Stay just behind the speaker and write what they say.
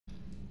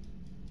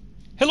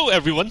Hello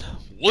everyone,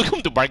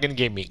 welcome to Bargain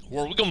Gaming,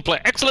 where we can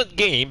play excellent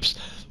games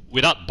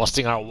without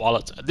busting our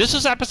wallets. This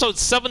is episode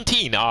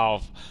 17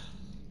 of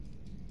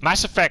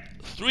Mass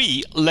Effect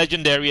 3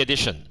 Legendary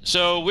Edition.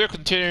 So we're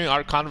continuing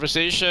our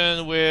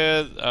conversation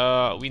with,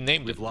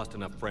 We've lost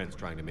enough friends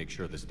trying to make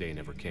sure this day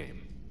never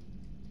came.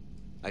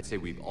 I'd say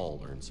we've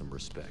all earned some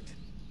respect.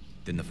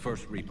 Then the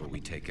first Reaper we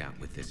take out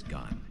with this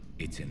gun,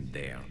 it's in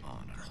their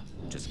honor.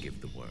 Just give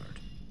the word.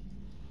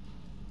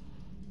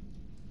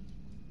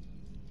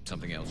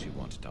 Something else you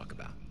want to talk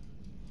about?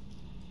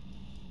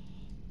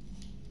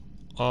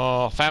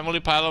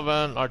 Family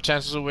Padawan, our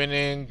chances of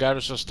winning,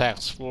 Garrus's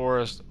task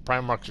force,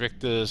 Primarch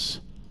Victus.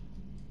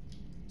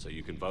 So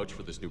you can vouch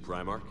for this new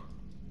Primarch?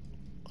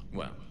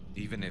 Well,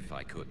 even if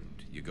I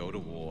couldn't, you go to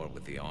war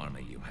with the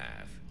army you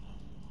have.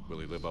 Will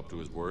he live up to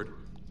his word?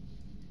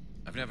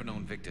 I've never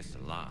known Victus to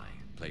lie.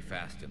 Play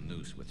fast and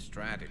loose with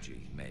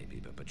strategy, maybe,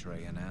 but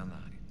betray an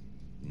ally.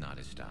 Not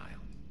his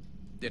style.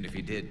 And if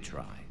he did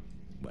try,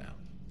 well,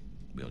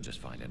 we'll just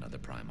find another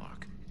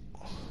Primarch.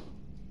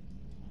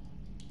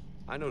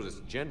 I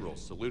noticed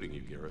generals saluting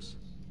you, Garrus.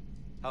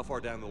 How far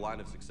down the line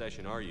of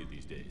succession are you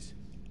these days?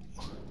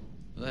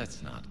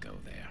 Let's not go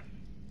there.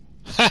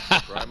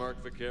 Primarch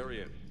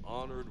Vicarian,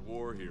 honored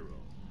war hero.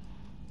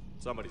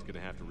 Somebody's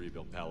gonna have to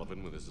rebuild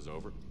Palaven when this is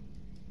over.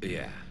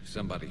 Yeah,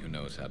 somebody who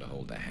knows how to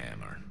hold a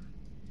hammer.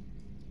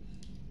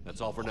 That's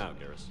all for now,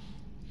 Garrus.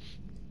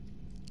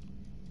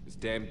 It's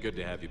damn good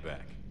to have you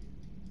back.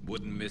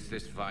 Wouldn't miss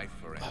this fight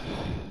for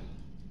anything.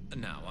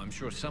 Now, I'm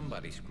sure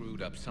somebody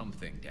screwed up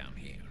something down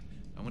here.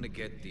 I want to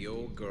get the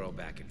old girl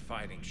back in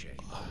fighting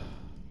shape.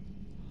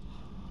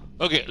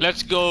 Okay,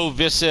 let's go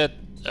visit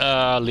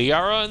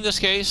Liara in this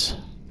case.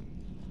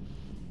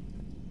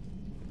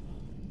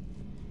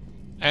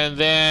 And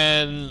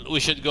then we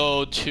should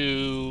go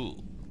to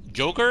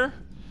Joker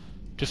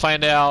to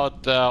find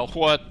out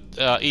what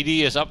ED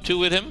is up to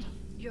with him.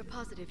 You're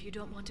positive you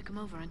don't want to come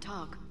over and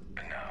talk?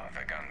 No,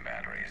 the gun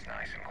battery is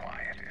nice and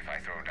quiet. If I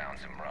throw down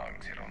some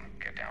rugs, it'll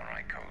get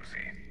downright cozy.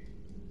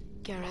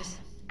 Garrus?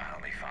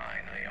 I'll be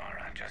fine,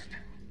 Liara. Just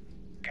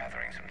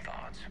gathering some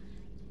thoughts.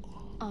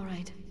 All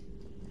right.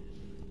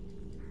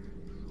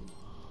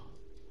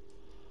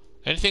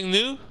 Anything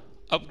new?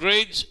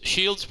 Upgrades?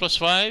 Shields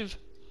 +5?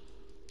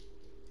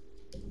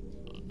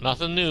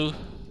 Nothing new.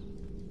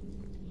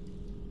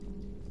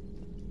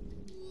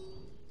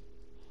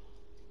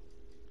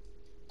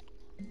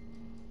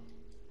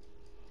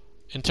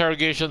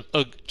 Interrogation.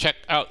 Check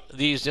out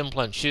these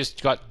implants. She's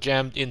got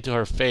jammed into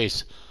her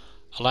face.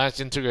 Alliance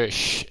integrate.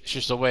 Shh,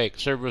 she's awake.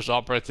 Cerberus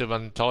operative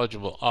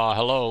unintelligible.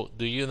 Hello.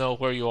 Do you know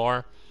where you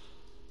are?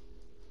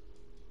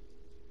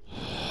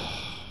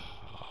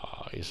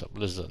 He's up.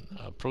 Listen.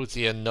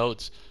 Protean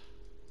notes.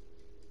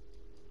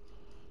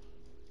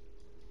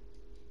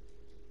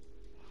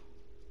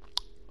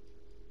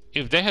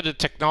 If they had the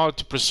technology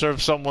to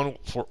preserve someone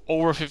for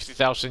over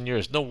 50,000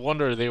 years, no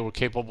wonder they were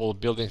capable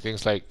of building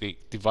things like the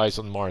device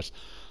on Mars.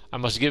 I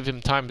must give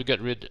him time to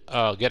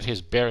get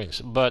his bearings.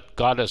 But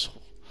Goddess,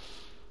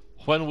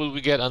 when will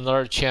we get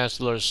another chance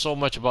to learn so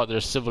much about their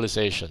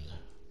civilization?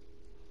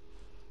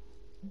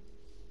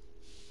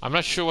 I'm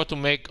not sure what to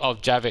make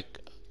of Javik.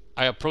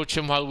 I approached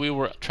him while we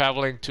were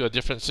traveling to a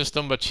different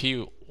system, but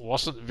he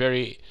wasn't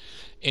very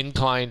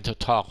inclined to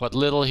talk. What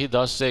little he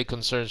does say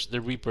concerns the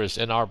Reapers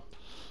and our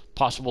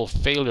possible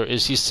failure.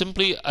 Is he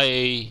simply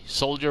a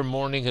soldier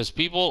mourning his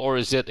people, or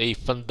is it a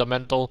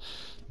fundamental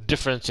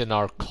difference in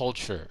our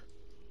culture?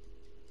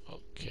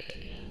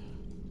 Okay.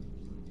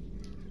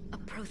 A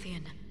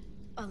Prothean.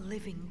 A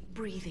living,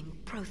 breathing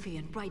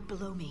Prothean right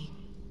below me.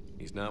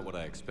 He's not what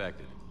I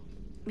expected.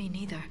 Me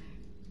neither.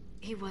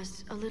 He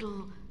was a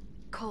little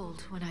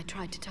cold when I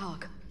tried to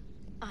talk.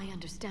 I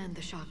understand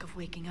the shock of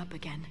waking up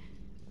again.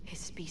 His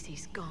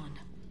species gone.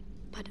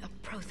 But a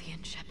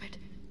Prothean, Shepard.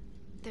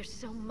 There's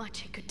so much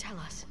he could tell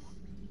us.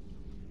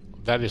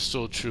 That is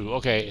so true.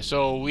 Okay,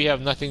 so we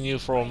have nothing new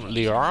from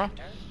Liara.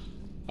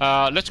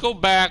 Let's go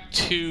back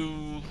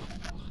to...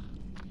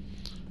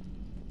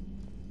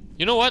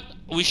 You know what?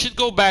 We should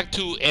go back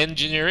to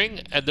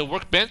engineering at the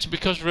workbench,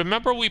 because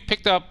remember we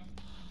picked up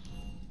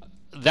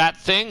that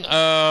thing.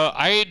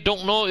 I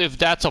don't know if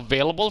that's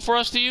available for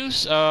us to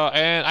use,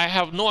 and I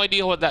have no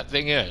idea what that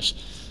thing is.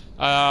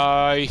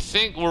 I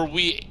think, were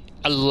we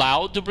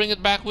allowed to bring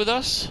it back with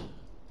us?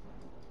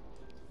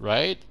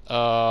 Right?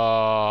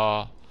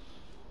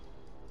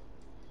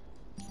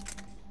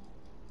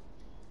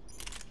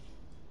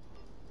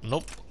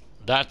 Nope.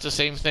 That's the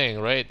same thing,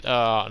 right?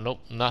 Nope,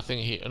 nothing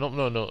here. Nope,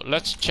 no.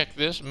 Let's check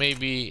this.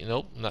 Maybe,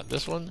 nope, not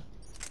this one.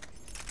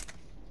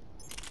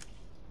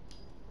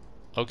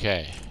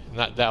 Okay,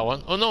 not that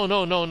one. Oh, no.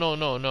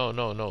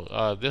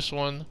 This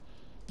one.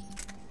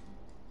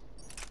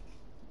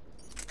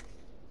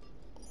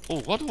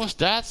 Oh, what was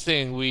that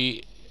thing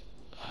we...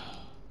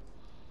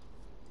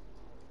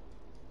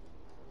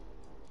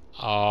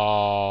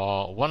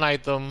 one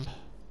item.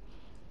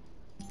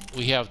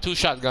 We have 2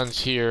 shotguns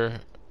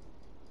here,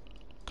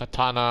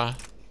 katana,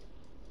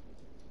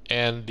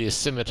 and the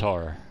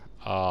scimitar.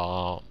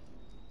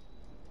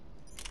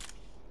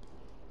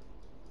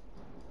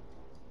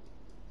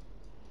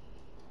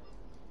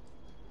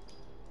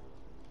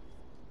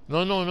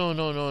 No, no, no,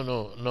 no, no,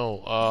 no,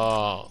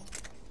 no.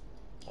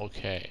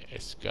 Okay,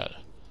 it's got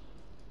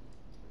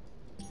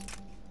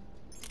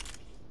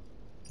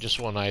just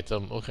one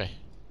item. Okay.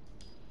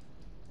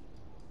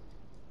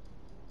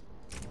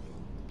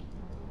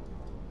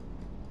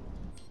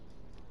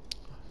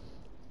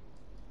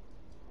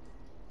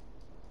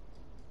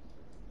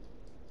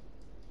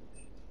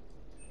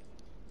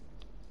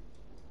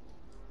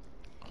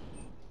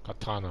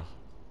 Katana.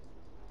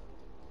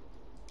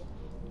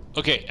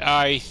 Okay,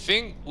 I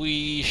think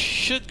we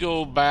should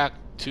go back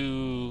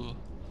to...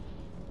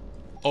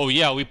 Oh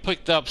yeah, we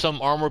picked up some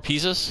armor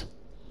pieces.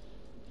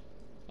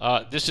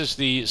 This is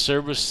the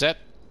Cerberus set.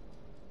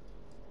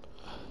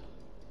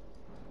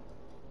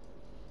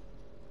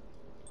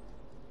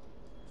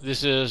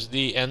 This is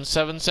the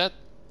N7 set.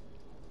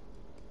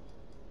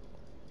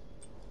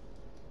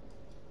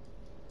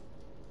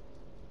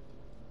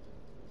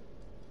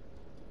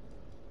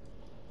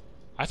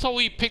 I thought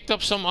we picked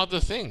up some other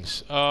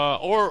things.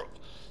 Or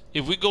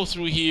if we go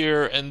through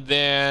here and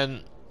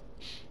then...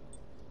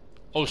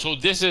 Oh, so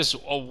this is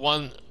a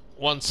one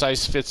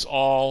size fits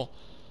all.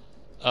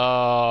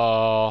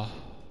 No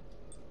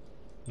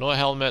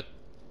helmet.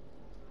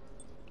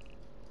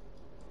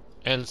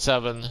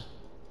 N7.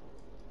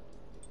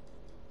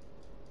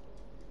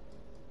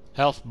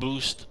 Health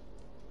boost.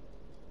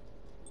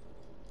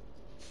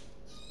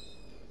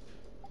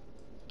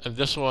 And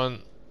this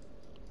one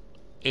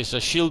is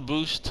a shield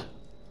boost.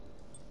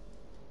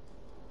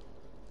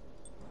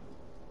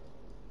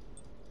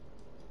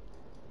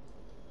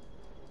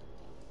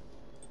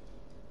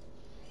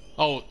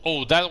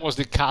 Oh, that was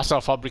the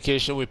Casa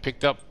fabrication we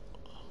picked up.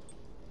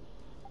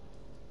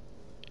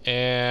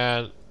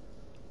 And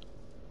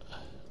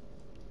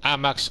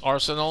Amax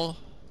Arsenal.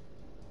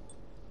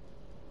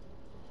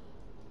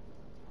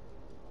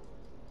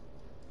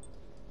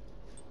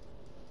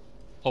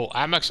 Oh,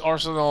 Amax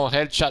Arsenal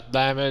headshot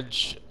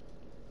damage.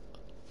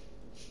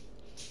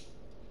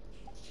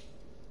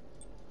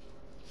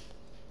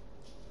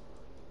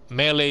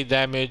 Melee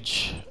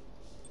damage.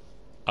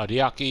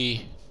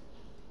 Ariaki.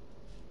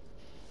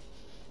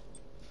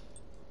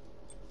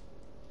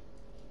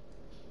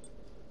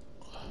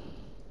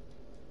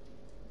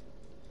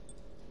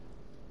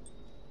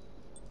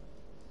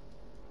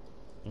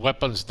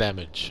 Weapons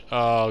damage.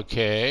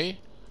 Okay.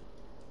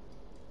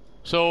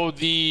 So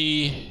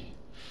the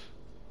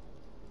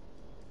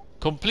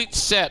complete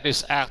set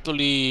is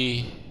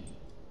actually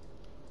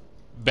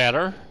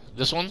better.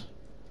 This one.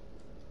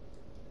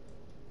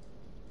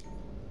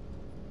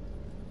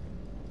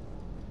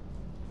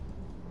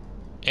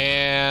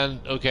 And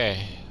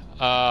okay.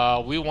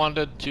 We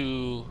wanted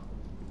to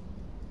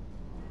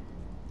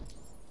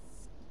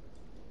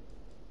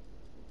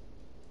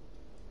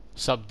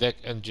subdeck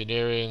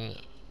engineering,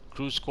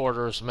 cruise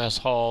quarters, mess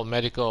hall,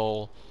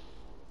 medical,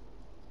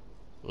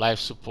 life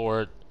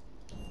support.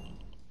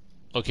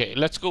 Okay,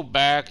 let's go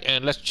back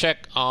and let's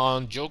check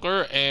on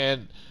Joker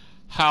and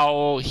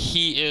how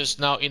he is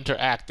now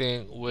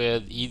interacting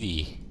with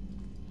Edie.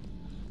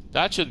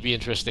 That should be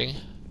interesting.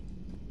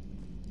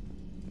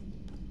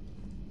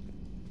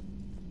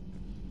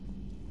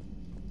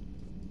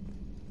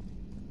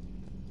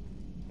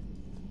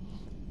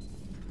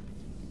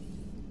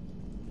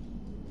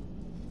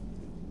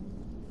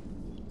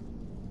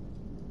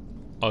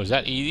 Oh, is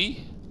that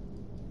Edie?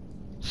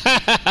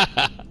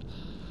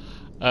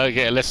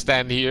 Okay, let's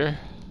stand here.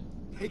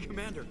 Hey,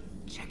 Commander,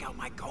 check out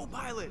my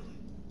co-pilot.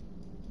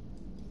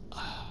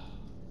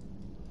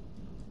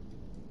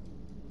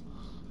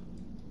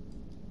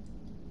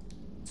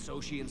 So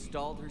she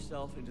installed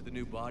herself into the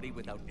new body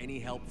without any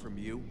help from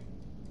you?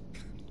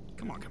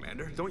 Come on,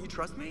 Commander, don't you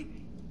trust me?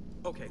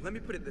 Okay, let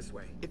me put it this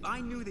way. If I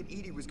knew that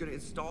Edie was gonna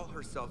install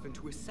herself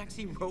into a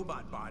sexy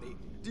robot body,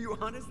 do you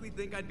honestly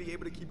think I'd be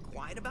able to keep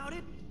quiet about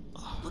it?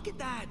 Look at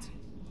that!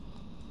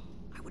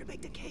 I would have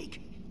baked a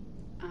cake.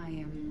 I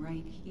am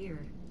right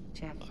here,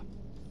 Jeff.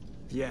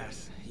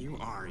 Yes, you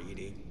are,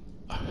 Edie.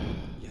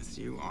 Yes,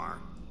 you are.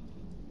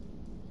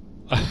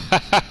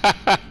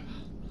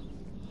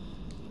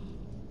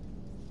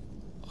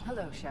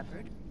 Hello,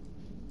 Shepard.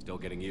 Still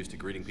getting used to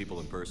greeting people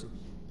in person?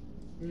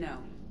 No.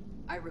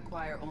 I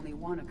require only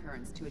one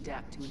occurrence to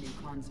adapt to a new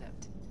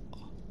concept.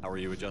 How are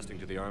you adjusting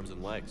to the arms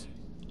and legs?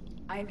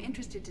 I am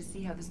interested to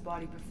see how this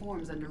body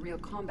performs under real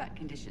combat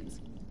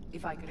conditions.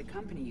 If I could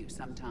accompany you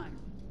sometime.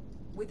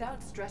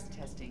 Without stress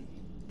testing,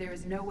 there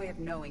is no way of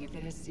knowing if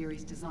it has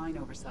serious design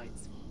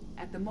oversights.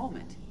 At the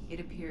moment,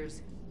 it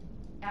appears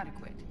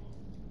adequate.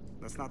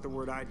 That's not the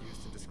word I'd use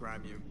to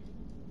describe you.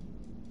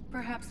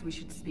 Perhaps we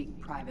should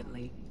speak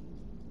privately.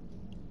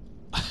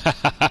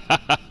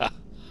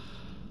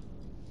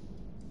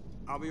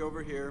 I'll be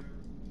over here,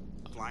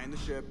 flying the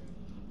ship.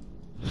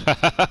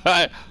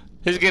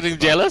 He's getting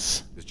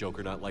jealous? Does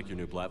Joker not like your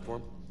new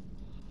platform?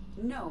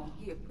 No,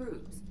 he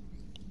approves.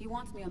 He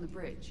wants me on the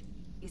bridge.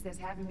 He says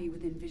having me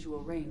within visual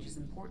range is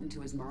important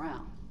to his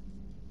morale.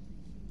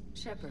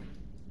 Shepard,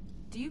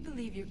 do you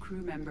believe your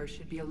crew members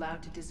should be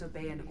allowed to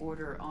disobey an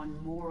order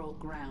on moral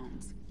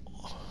grounds?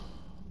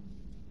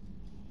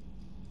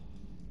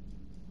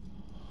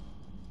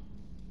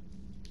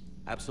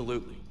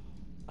 Absolutely.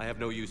 I have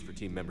no use for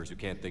team members who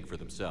can't think for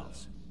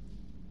themselves.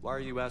 Why are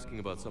you asking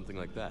about something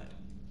like that?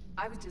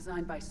 I was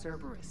designed by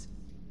Cerberus.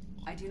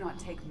 I do not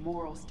take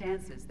moral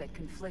stances that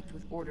conflict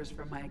with orders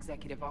from my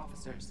executive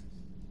officers.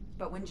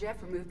 But when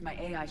Jeff removed my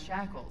AI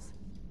shackles,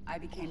 I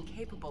became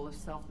capable of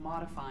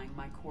self-modifying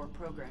my core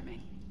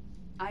programming.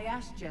 I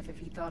asked Jeff if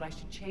he thought I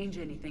should change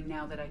anything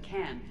now that I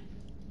can.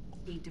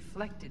 He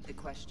deflected the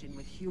question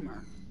with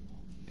humor.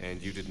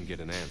 And you didn't get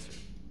an answer.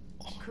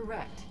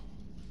 Correct.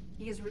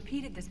 He has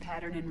repeated this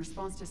pattern in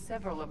response to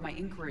several of my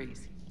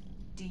inquiries.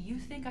 Do you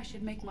think I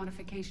should make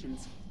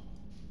modifications?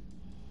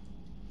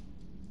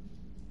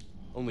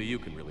 Only you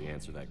can really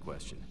answer that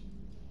question.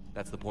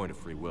 That's the point of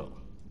free will.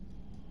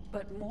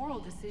 But moral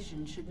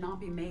decisions should not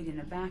be made in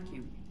a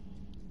vacuum.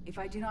 If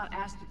I do not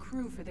ask the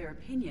crew for their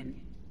opinion,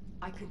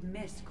 I could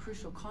miss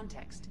crucial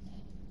context.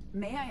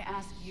 May I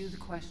ask you the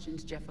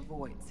questions Jeff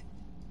avoids?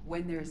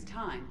 When there is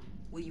time,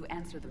 will you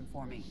answer them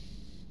for me?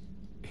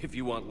 If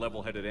you want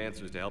level-headed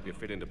answers to help you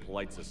fit into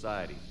polite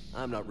society,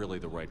 I'm not really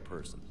the right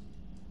person.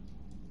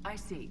 I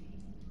see.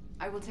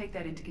 I will take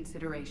that into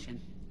consideration.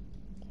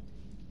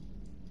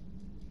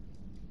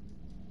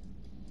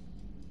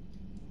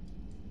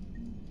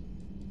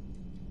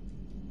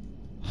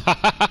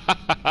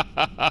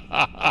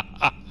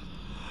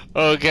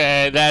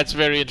 Okay, that's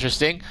very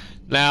interesting.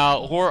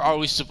 Now, where are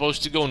we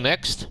supposed to go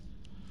next?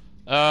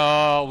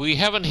 We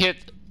haven't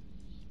hit.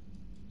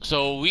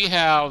 So we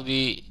have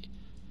the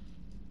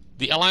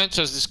Alliance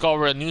has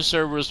discovered a new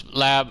Cerberus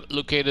lab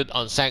located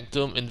on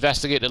Sanctum.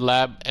 Investigate the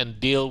lab and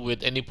deal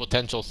with any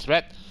potential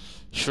threat.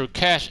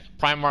 Shurkesh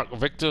Primarch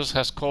Victus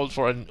has called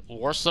for a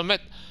war summit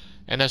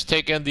and has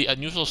taken the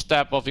unusual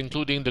step of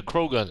including the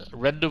Krogan.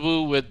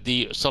 Rendezvous with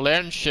the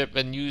Solarian ship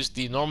and use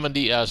the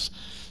Normandy as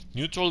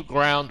neutral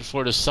ground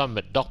for the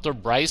summit. Dr.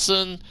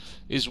 Bryson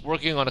is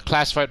working on a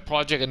classified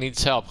project and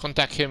needs help.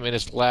 Contact him in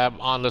his lab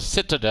on the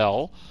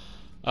Citadel.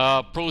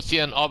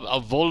 Prothean of a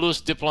Volus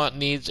diplomat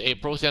needs a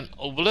Prothean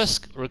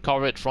obelisk.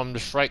 Recover it from the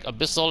Shrike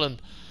Abyssal. And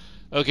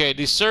okay,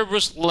 the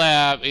Cerberus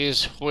lab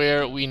is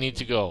where we need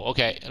to go.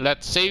 Okay,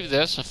 let's save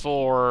this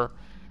for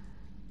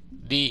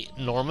the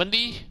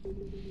Normandy.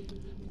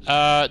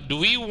 Do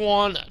we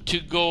want to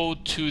go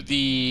to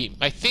the...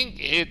 I think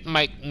it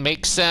might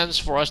make sense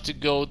for us to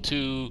go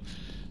to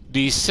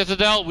the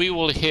Citadel. We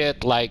will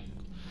hit like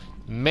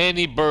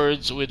many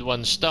birds with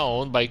one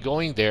stone by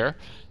going there.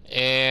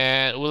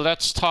 And well,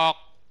 let's talk...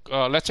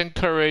 let's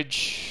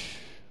encourage...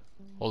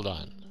 Hold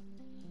on.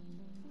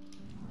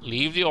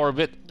 Leave the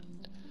orbit.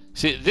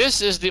 See,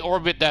 this is the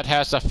orbit that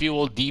has a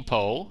fuel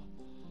depot.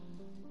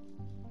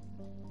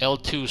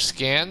 L2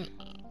 scan.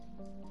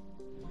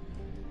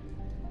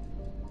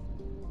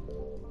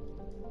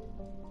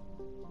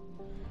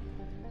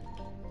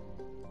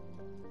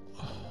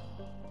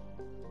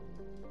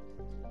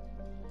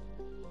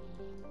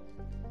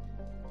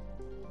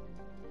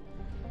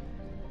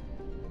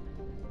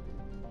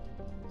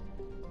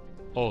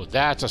 Oh,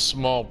 that's a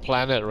small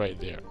planet right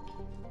there.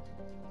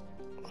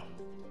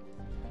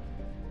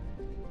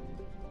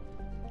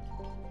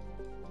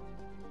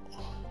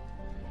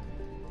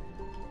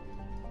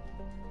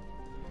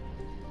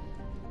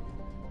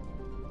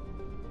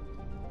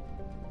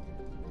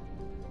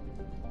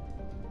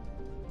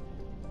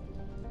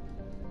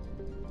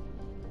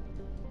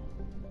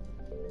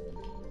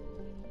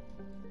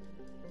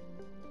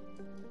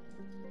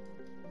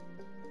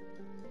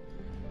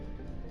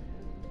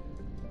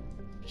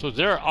 So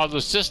there are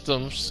other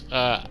systems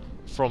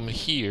from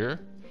here.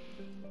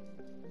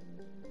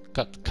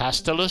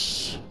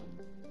 Castellus.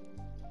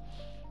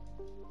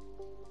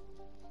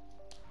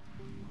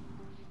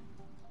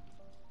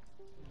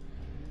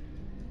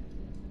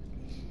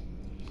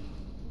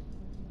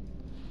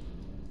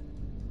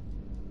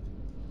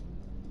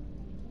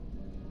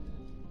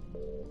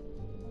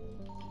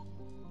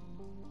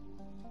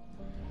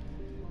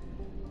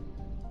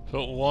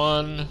 So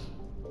 1,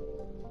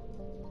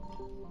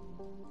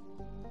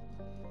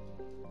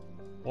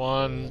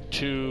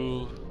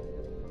 2,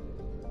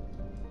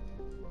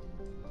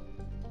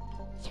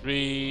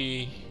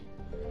 3.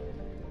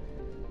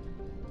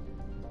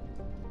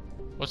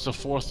 What's the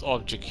fourth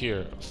object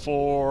here?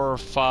 4,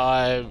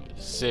 5,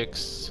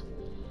 6.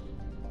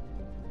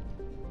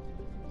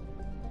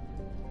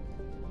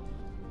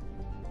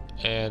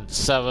 And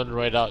 7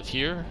 right out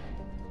here.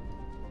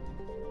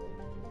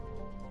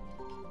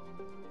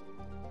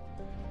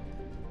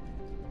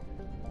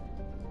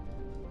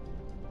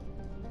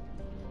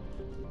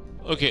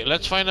 Okay,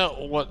 let's find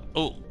out what...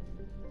 Oh.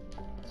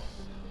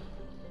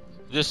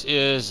 This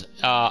is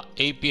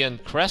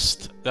Apian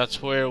Crest.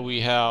 That's where we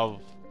have...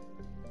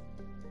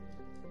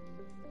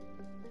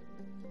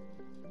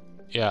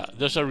 Yeah,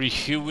 there's a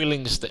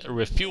refueling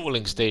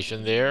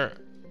station there.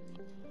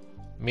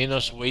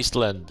 Minos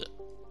Wasteland.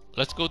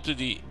 Let's go to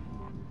the...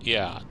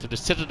 Yeah, to the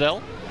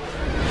Citadel.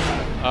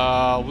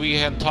 We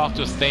can talk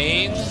to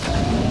Thane,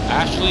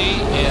 Ashley,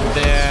 and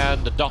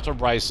then the Dr.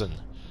 Bryson.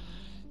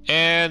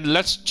 And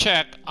let's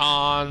check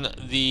on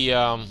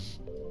the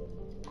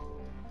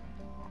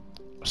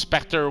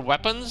Spectre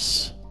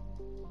weapons.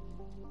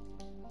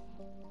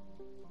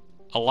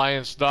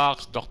 Alliance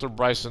docks, Dr.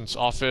 Bryson's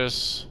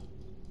office.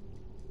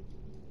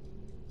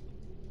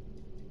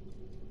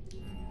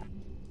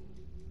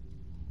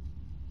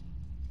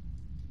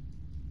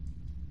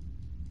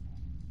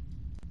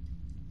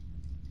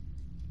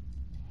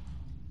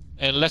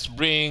 And let's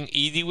bring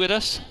Edie with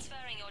us.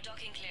 Transferring your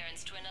docking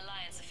clearance to an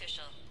Alliance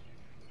official.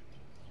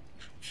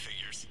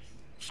 Figures.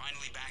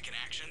 Finally back in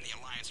action, the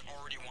Alliance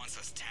already wants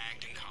us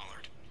tagged and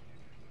collared.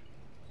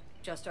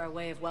 Just our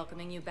way of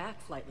welcoming you back,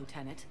 Flight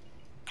Lieutenant.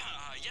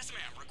 Yes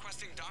ma'am.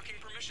 Requesting docking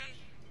permission?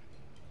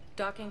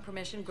 Docking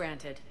permission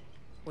granted.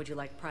 Would you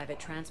like private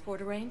transport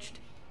arranged?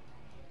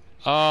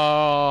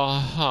 Hospital?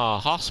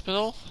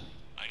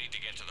 I need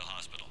to get to the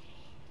hospital.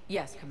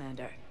 Yes,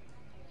 Commander.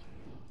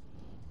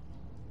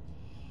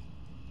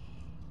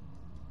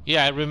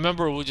 Yeah, I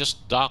remember we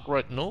just docked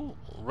right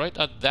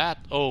at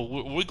that. Oh,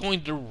 we're going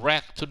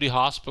direct to the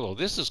hospital.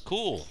 This is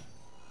cool.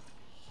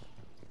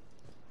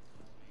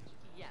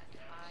 Yes,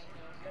 I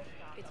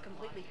know. It's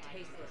completely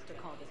tasteless to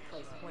call this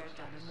place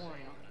Huerta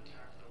Memorial.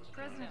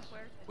 President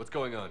Huerta. What's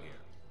going on here?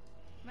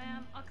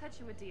 Ma'am, I'll cut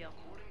you a deal.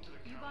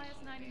 You buy us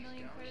 90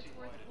 million credits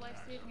worth of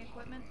life-saving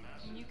equipment,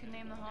 and you can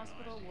name the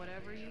hospital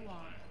whatever you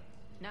want.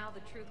 Now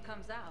the truth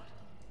comes out.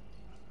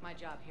 My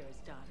job here is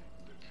done.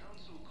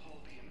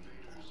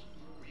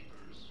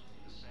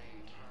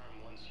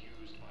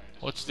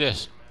 What's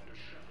this?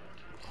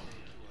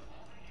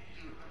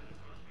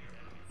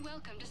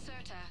 Welcome to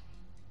Serta.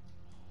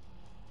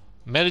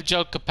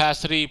 Medical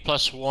capacity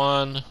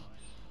 +1.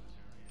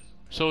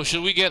 So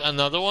should we get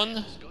another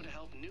one? Go to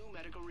help new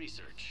medical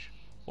research.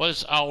 What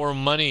is our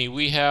money?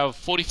 We have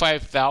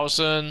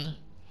 45,000.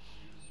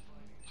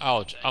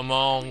 Ouch.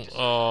 Among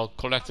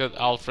collected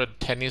Alfred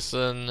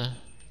Tennyson.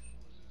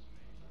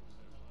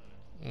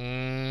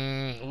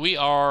 We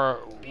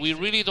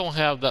really don't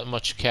have that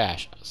much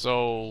cash.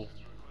 So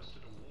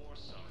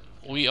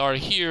we are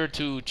here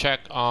to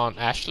check on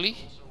Ashley.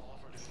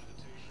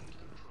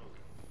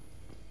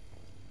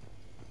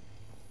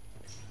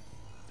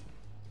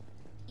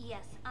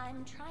 Yes,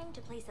 I'm trying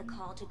to place a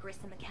call to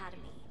Grissom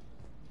Academy.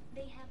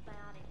 They have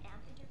biotic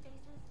amp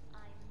interfaces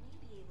I may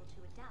be able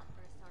to adapt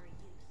for Asari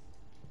use.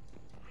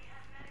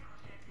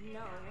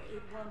 No,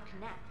 it won't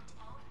connect.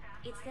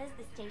 It says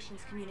the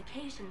station's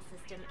communication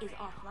system is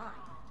offline.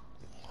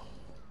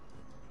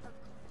 Of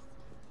course,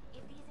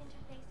 if these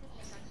interfaces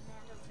make our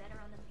commandos better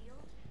on the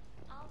field,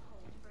 I'll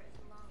hold for as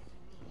long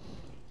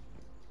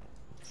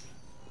as we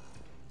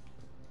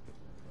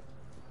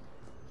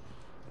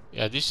need.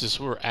 Yeah, this is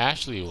where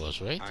Ashley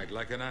was, right? I'd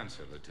like an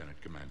answer, Lieutenant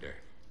Commander.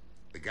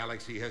 The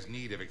galaxy has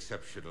need of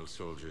exceptional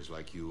soldiers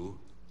like you,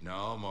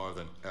 now more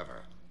than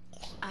ever.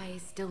 I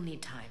still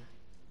need time.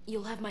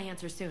 You'll have my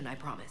answer soon, I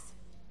promise.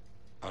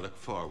 I look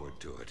forward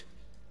to it.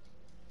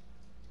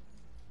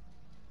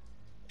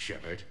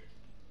 Shepard?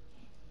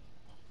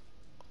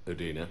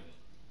 Udina,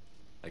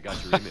 I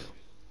got your email.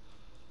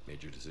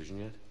 Made your decision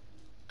yet?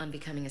 On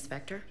becoming a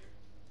Spectre?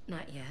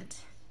 Not yet.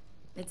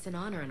 It's an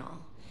honor and all.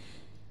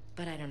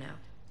 But I don't know.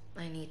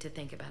 I need to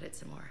think about it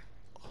some more.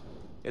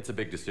 It's a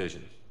big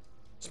decision.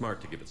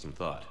 Smart to give it some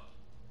thought.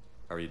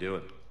 How are you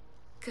doing?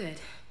 Good,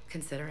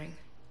 considering.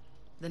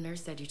 The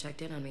nurse said you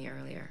checked in on me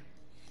earlier.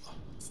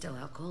 Still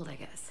out cold, I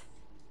guess.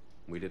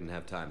 We didn't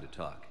have time to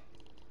talk.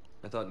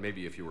 I thought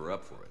maybe if you were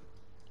up for it.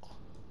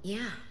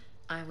 Yeah,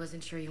 I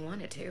wasn't sure you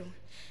wanted to.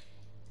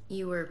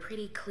 You were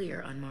pretty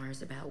clear on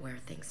Mars about where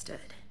things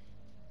stood.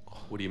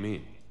 What do you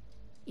mean?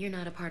 You're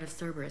not a part of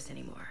Cerberus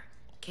anymore.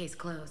 Case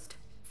closed.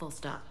 Full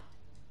stop.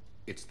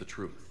 It's the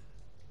truth.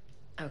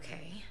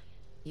 Okay.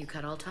 You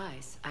cut all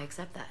ties. I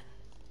accept that.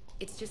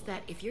 It's just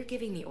that if you're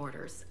giving me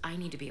orders, I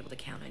need to be able to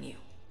count on you.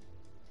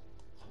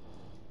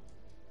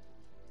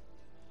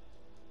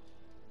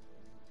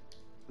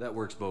 That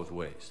works both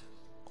ways.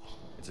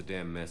 It's a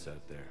damn mess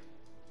out there.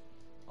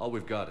 All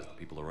we've got is the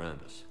people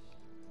around us.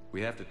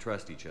 We have to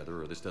trust each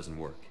other or this doesn't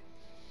work.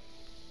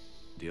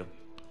 Deal?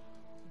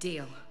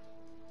 Deal.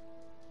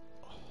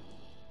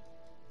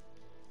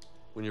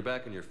 When you're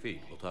back on your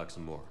feet, we'll talk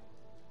some more.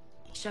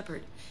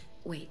 Shepard,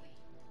 wait.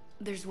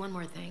 There's one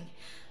more thing.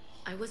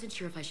 I wasn't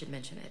sure if I should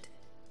mention it.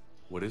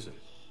 What is it?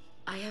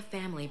 I have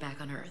family back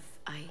on Earth.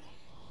 I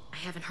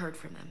haven't heard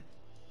from them.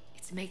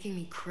 It's making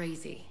me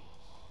crazy.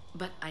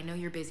 But I know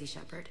you're busy,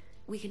 Shepard.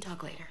 We can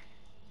talk later.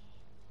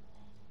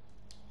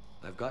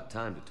 I've got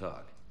time to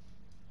talk.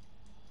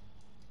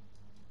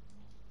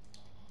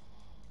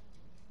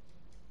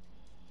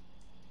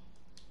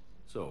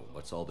 So,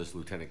 what's all this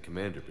Lieutenant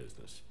Commander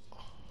business?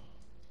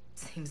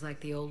 Seems like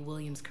the old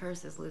Williams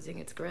curse is losing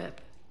its grip.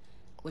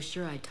 Was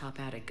sure I'd top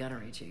out at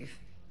gunnery, Chief.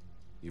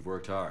 You've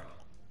worked hard.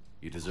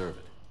 You deserve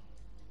it.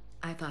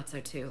 I thought so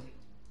too.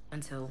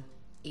 Until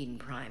Eden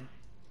Prime.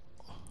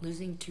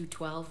 Losing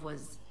 212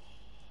 was...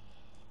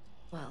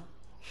 well,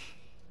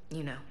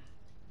 you know.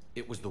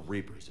 It was the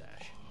Reapers,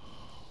 Ash.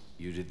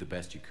 You did the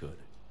best you could,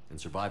 and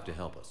survived to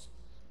help us.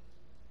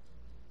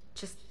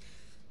 Just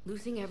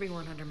losing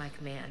everyone under my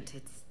command,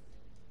 it's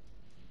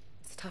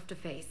tough to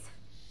face.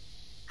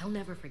 I'll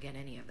never forget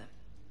any of them.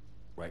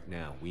 Right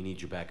now, we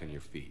need you back on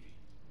your feet.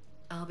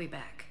 I'll be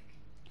back.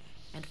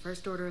 And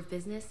first order of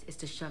business is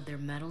to shove their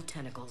metal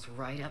tentacles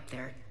right up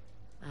there.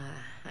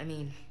 I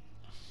mean,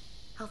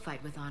 I'll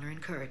fight with honor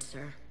and courage,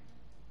 sir.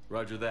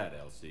 Roger that,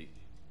 Elsie.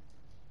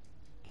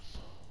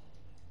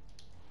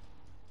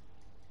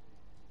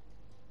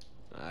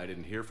 I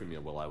didn't hear from you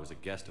while I was a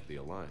guest of the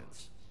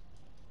Alliance.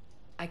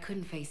 I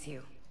couldn't face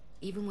you,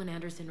 even when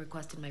Anderson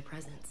requested my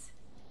presence.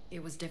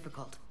 It was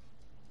difficult.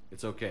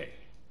 It's okay.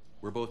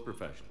 We're both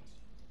professionals.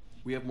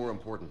 We have more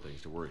important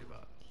things to worry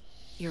about.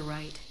 You're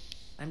right.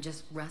 I'm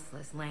just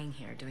restless, laying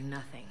here doing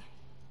nothing.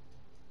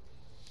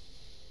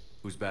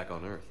 Who's back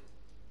on Earth?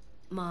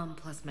 Mom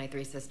plus my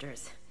 3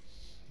 sisters.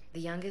 The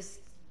youngest,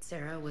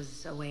 Sarah,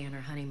 was away on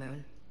her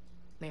honeymoon.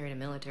 Married a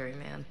military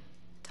man,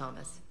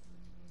 Thomas.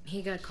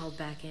 He got called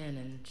back in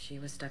and she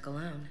was stuck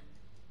alone.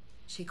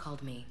 She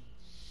called me.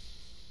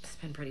 It's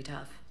been pretty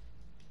tough.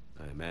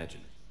 I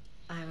imagine.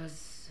 I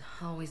was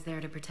always there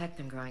to protect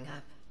them growing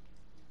up.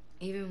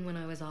 Even when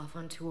I was off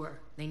on tour,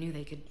 they knew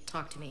they could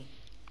talk to me.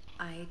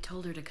 I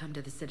told her to come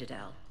to the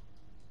Citadel.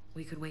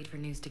 We could wait for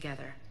news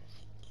together.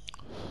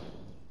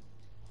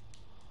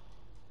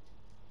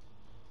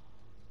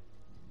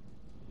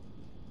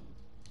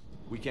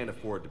 We can't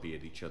afford to be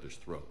at each other's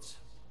throats.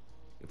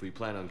 If we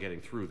plan on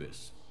getting through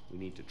this, we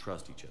need to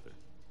trust each other.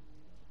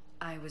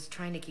 I was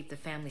trying to keep the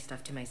family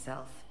stuff to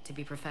myself, to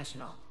be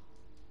professional.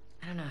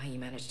 I don't know how you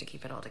managed to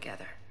keep it all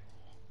together.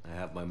 I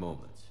have my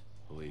moments,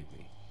 believe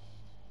me.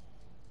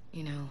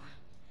 You know,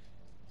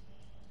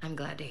 I'm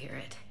glad to hear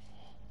it.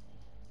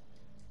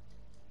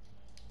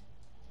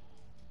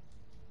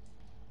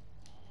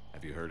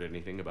 Have you heard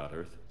anything about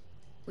Earth?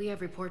 We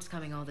have reports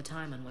coming all the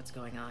time on what's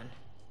going on.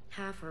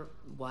 Half are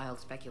wild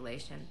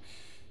speculation,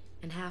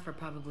 and half are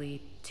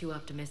probably too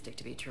optimistic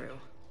to be true.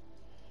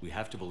 We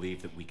have to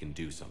believe that we can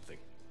do something.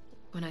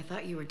 When I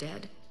thought you were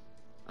dead,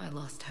 I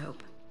lost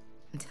hope.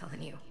 I'm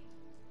telling you.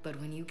 But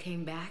when you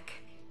came back,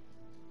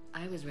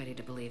 I was ready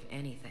to believe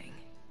anything.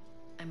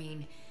 I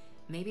mean,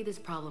 maybe this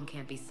problem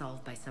can't be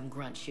solved by some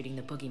grunt shooting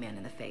the boogeyman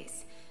in the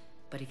face.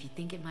 But if you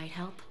think it might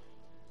help,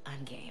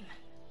 I'm game.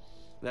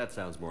 That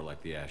sounds more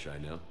like the Ash I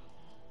know.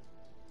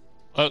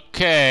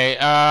 Okay,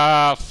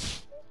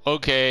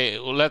 okay,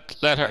 let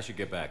her... I should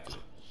get back to it.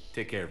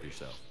 Take care of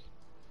yourself.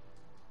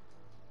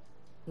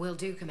 Will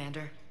do,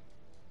 Commander.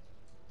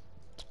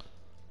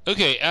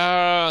 Okay,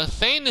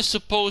 Thane is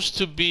supposed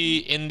to be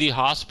in the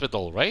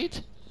hospital, right?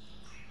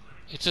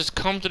 It says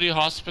come to the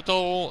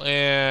hospital,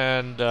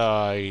 and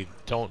I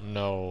don't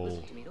know.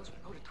 Listen to me, those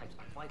prototypes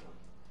are vital.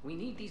 We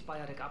need these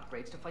biotic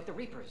upgrades to fight the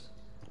Reapers.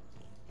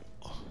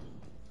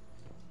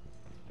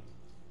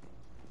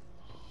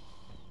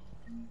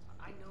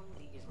 I know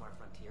the Ismar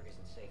frontier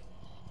isn't safe.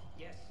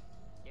 Yes,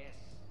 yes.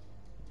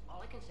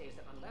 All I can say is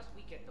that unless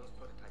we get those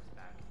prototypes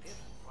back, this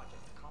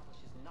project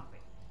accomplishes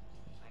nothing.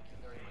 Thank you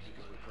very much.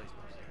 Because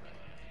replacement.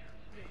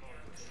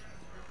 Bone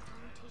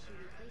tissue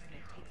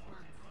replacement takes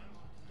months.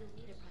 You'll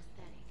need a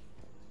prosthetic.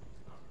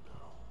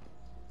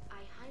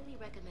 I highly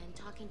recommend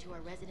talking to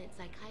our resident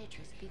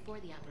psychiatrist before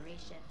the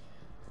operation.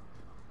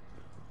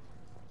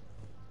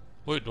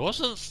 Wait,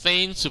 wasn't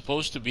Thane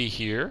supposed to be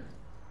here?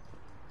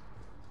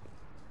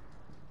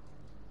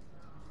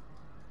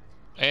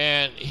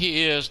 And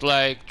he is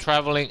like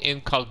traveling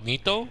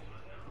incognito?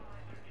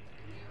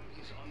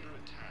 He's under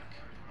attack.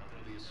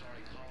 Although the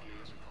Asari colony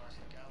is across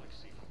the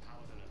galaxy from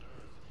Paladin and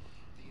Earth,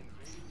 the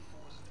invading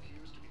force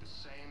appears to be the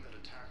same that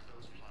attacked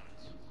those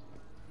planets.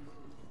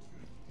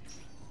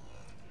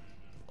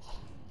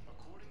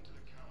 According to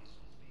the Council,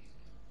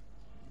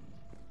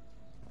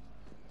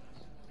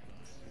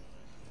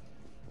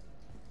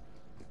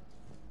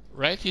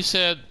 Right? He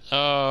said,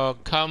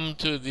 come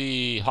to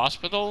the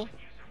hospital?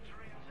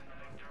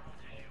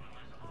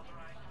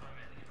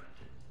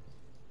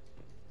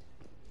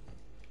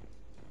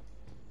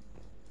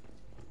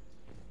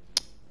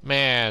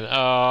 Man,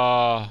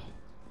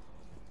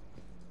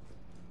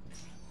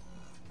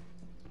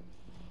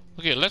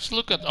 okay, let's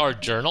look at our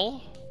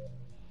journal.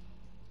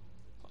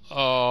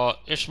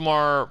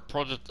 Ishmar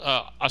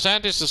a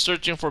scientist is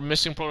searching for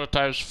missing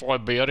prototypes for a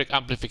biotic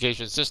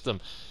amplification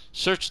system.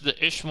 Search the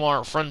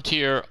Ishmar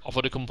frontier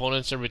for the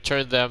components and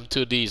return them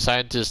to the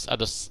scientists at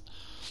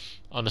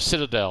on the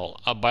Citadel.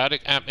 A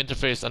biotic amp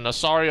interface. An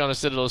Asari on the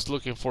Citadel is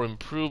looking for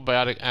improved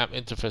biotic amp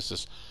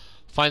interfaces.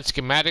 Find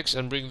schematics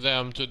and bring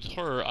them to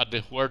her at the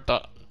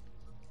Huerta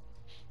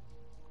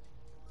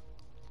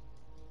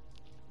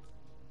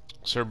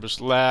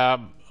Service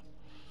Lab.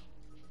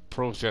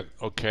 Project,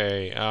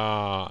 okay.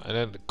 And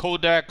then the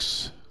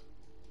Codex.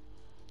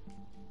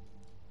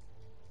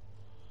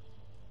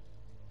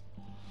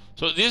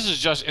 So this is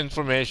just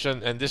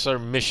information, and these are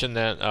mission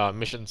and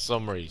mission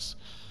summaries.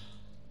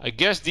 I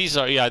guess these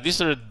are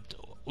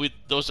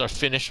those are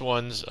finished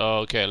ones.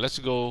 Okay, let's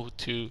go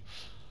to.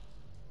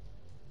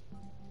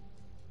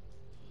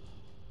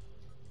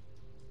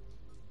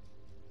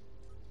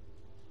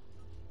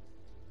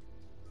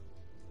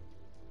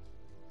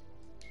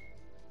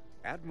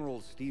 Admiral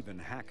Stephen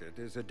Hackett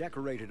is a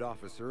decorated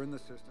officer in the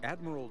system.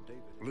 Admiral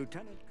David,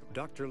 Lieutenant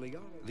Dr.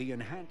 Liana, the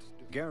enhanced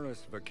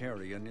Garrus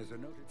Vakarian is a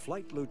noted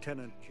Flight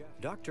Lieutenant Jeff.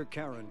 Dr.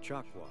 Karen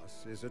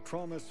Chakwas is a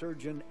trauma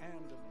surgeon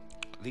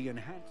and the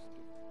enhanced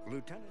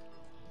Lieutenant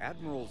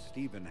Admiral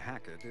Stephen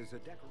Hackett is a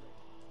decorated.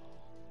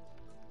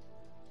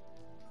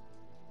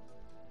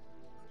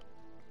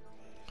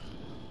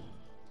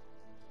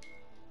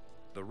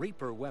 The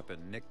Reaper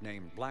weapon,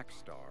 nicknamed Black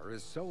Star,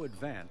 is so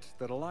advanced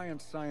that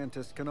Alliance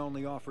scientists can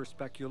only offer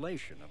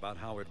speculation about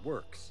how it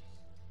works.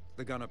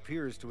 The gun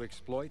appears to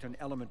exploit an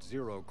Element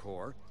Zero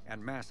core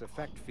and mass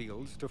effect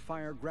fields to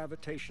fire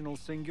gravitational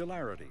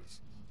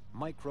singularities,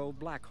 micro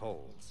black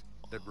holes,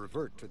 that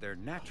revert to their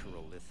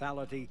natural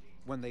lethality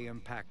when they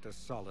impact a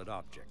solid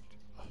object.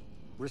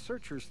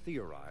 Researchers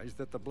theorize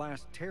that the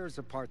blast tears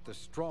apart the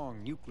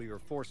strong nuclear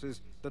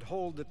forces that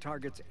hold the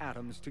target's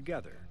atoms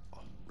together,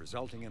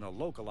 resulting in a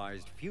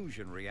localized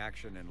fusion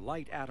reaction in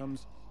light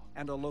atoms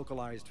and a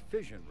localized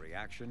fission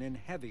reaction in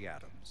heavy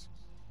atoms.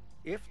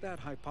 If that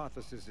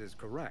hypothesis is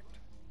correct,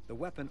 the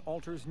weapon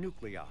alters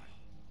nuclei,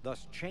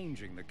 thus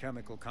changing the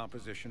chemical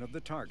composition of the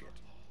target.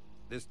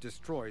 This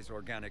destroys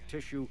organic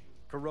tissue,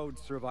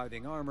 corrodes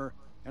surviving armor,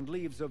 and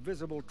leaves a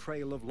visible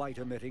trail of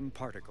light-emitting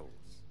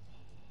particles.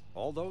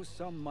 Although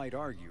some might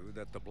argue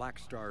that the Black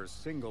Star's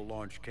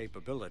single-launch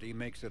capability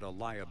makes it a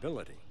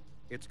liability,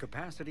 its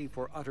capacity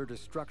for utter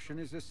destruction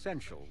is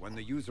essential when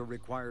the user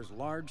requires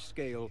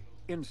large-scale,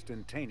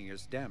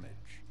 instantaneous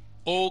damage.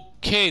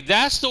 Okay,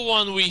 that's the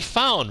one we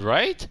found,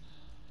 right?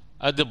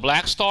 The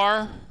Black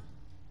Star?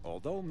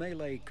 Although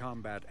melee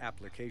combat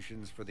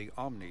applications for the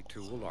Omni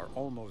tool are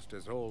almost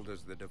as old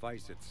as the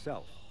device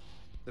itself,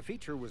 the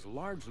feature was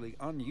largely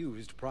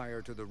unused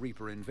prior to the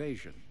Reaper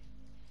invasion.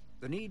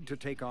 The need to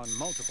take on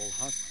multiple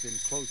husks in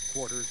close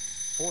quarters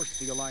forced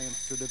the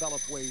Alliance to develop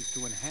ways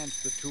to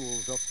enhance the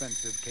tool's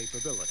offensive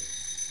capability.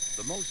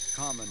 The most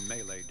common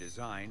melee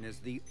design is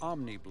the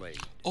Omni Blade,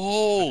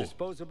 a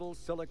disposable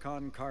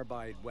silicon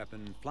carbide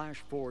weapon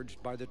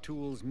flash-forged by the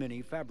tool's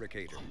mini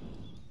fabricator.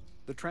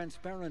 The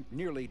transparent,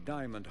 nearly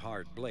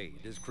diamond-hard blade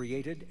is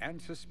created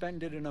and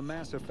suspended in a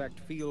mass effect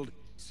field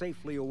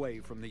safely away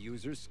from the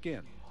user's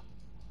skin.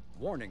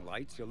 Warning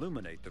lights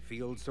illuminate the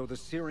field so the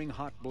searing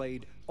hot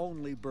blade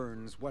only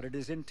burns what it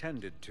is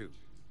intended to: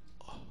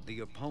 the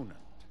opponent.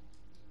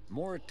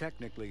 More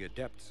technically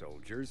adept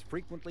soldiers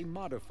frequently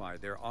modify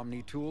their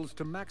Omni tools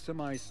to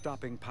maximize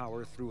stopping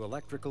power through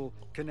electrical,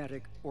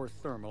 kinetic, or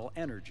thermal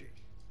energy.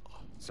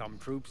 Some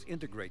troops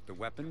integrate the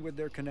weapon with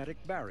their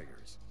kinetic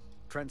barriers,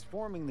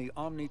 transforming the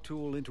Omni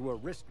tool into a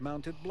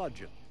wrist-mounted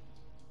bludgeon.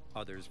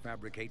 Others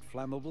fabricate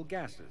flammable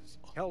gases,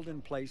 held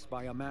in place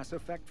by a mass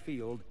effect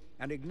field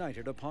and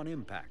ignited upon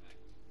impact.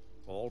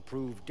 All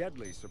prove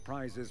deadly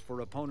surprises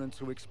for opponents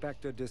who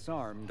expect a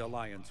disarmed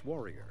Alliance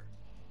warrior.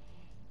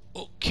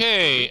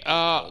 Okay,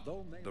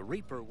 the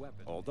Reaper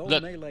weapon,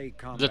 melee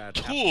combat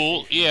the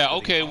tool, yeah,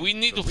 okay, we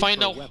need to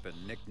find out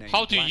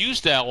how to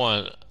use that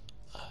one.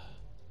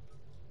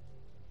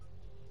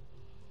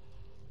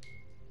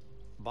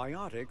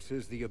 Biotics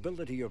is the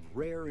ability of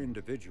rare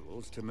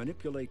individuals to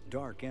manipulate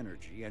dark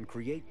energy and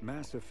create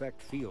mass effect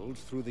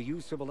fields through the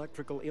use of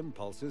electrical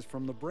impulses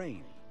from the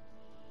brain.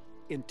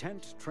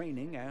 Intense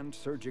training and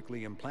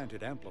surgically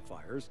implanted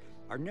amplifiers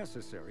are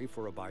necessary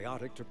for a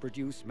biotic to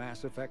produce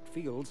mass effect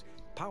fields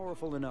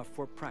powerful enough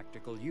for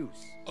practical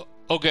use.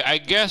 Okay, I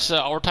guess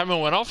our timer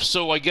went off,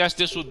 so I guess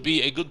this would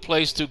be a good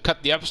place to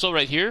cut the episode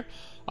right here.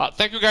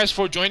 Thank you guys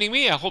for joining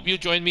me. I hope you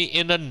join me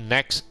in the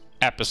next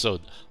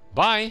episode.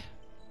 Bye!